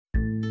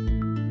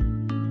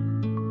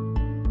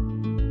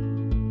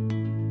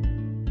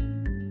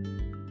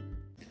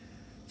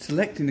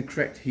selecting the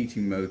correct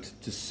heating mode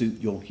to suit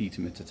your heat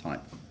emitter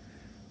type.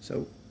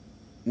 So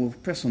we'll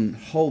press on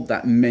hold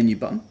that menu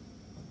button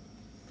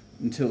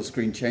until the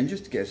screen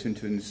changes to get us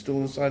into the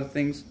installer side of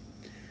things,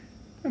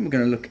 and we're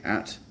going to look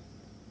at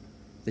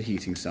the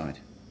heating side.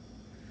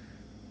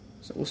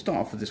 So we'll start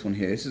off with this one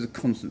here. This is a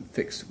constant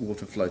fixed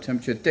water flow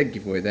temperature. Dead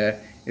giveaway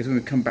there is when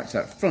we come back to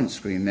that front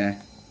screen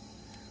there,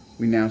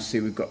 we now see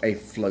we've got a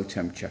flow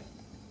temperature.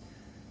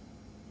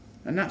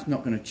 And that's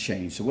not going to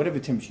change. So whatever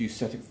temperature you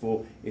set it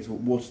for is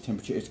what water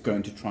temperature it's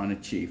going to try and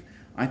achieve.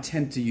 I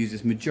tend to use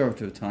this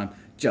majority of the time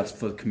just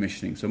for the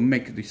commissioning. So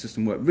make the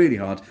system work really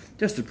hard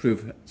just to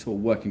prove it's all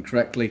working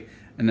correctly,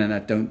 and then I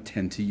don't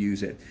tend to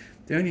use it.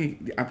 The only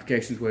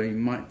applications where you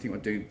might think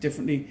of doing it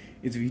differently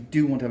is if you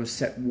do want to have a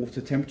set water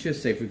temperature.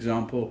 Say for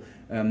example,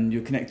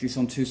 you connect this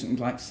onto something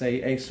like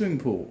say a swimming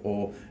pool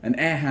or an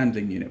air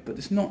handling unit, but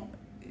it's not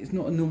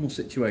a normal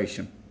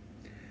situation.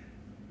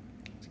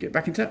 To get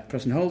back into that,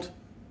 press and hold.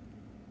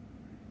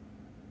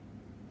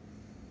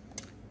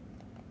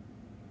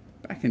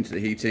 Back into the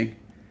heating,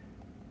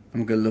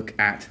 and we're going to look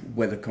at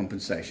weather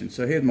compensation.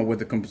 So here's my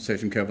weather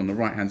compensation curve on the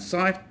right hand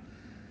side,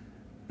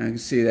 and you can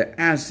see that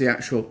as the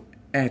actual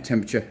air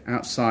temperature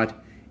outside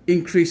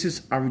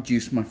increases, I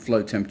reduce my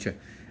flow temperature.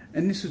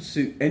 And this would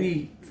suit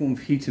any form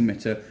of heat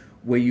emitter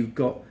where you've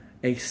got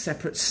a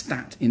separate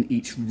stat in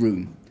each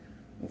room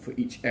or for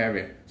each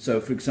area. So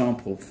for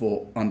example,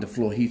 for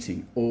underfloor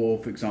heating, or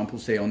for example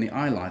say on the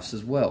iLifes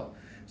as well.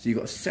 So you've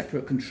got a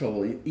separate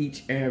control in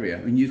each area,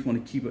 and you just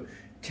want to keep a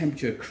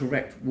temperature,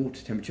 correct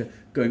water temperature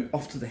going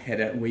off to the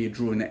header where you're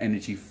drawing the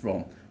energy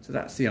from. So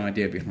that's the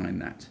idea behind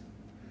that.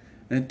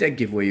 And a dead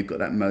giveaway you've got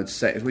that mode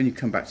set is when you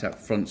come back to that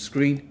front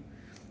screen,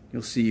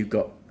 you'll see you've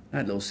got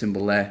that little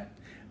symbol there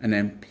and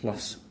then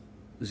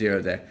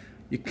 +0 there.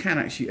 You can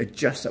actually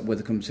adjust that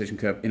weather compensation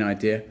curve in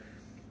idea,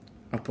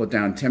 up or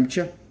down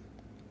temperature,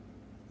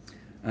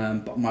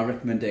 but my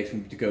recommendation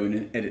would be to go in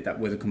and edit that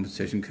weather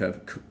compensation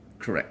curve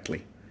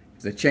correctly.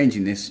 If they're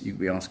changing this, you'll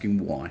be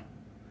asking why.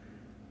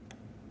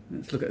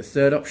 Let's look at the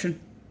third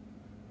option.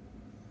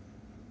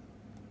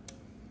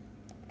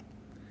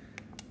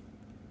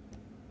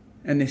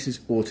 And this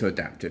is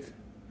auto-adaptive.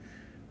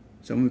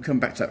 So when we come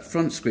back to that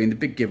front screen, the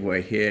big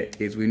giveaway here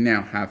is we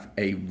now have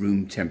a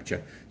room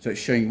temperature. So it's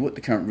showing what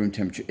the current room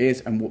temperature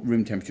is and what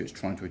room temperature it's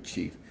trying to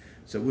achieve.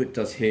 So what it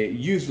does here,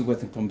 use the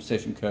weather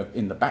compensation curve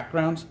in the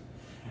background,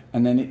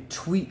 and then it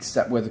tweaks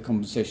that weather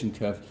compensation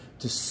curve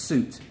to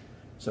suit,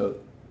 so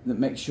that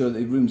makes sure that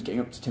the room's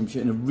getting up to temperature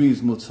in a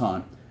reasonable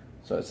time.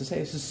 So as I say,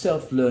 it's a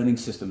self-learning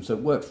system, so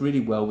it works really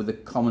well with a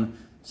common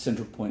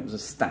central point as a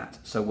stat.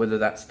 So whether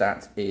that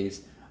stat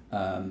is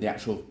the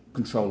actual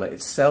controller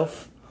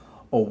itself,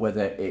 or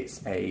whether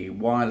it's a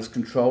wireless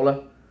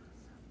controller,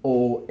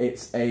 or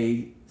it's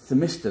a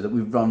thermistor that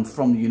we've run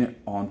from the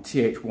unit on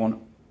TH1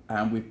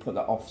 and we've put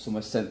that off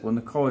somewhere central in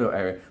the corridor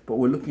area, but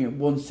we're looking at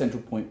one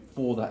central point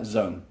for that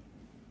zone.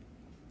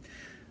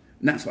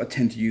 And that's what I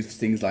tend to use for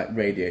things like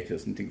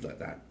radiators and things like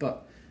that.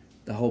 But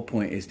the whole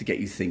point is to get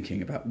you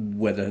thinking about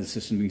whether the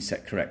system is being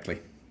set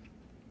correctly.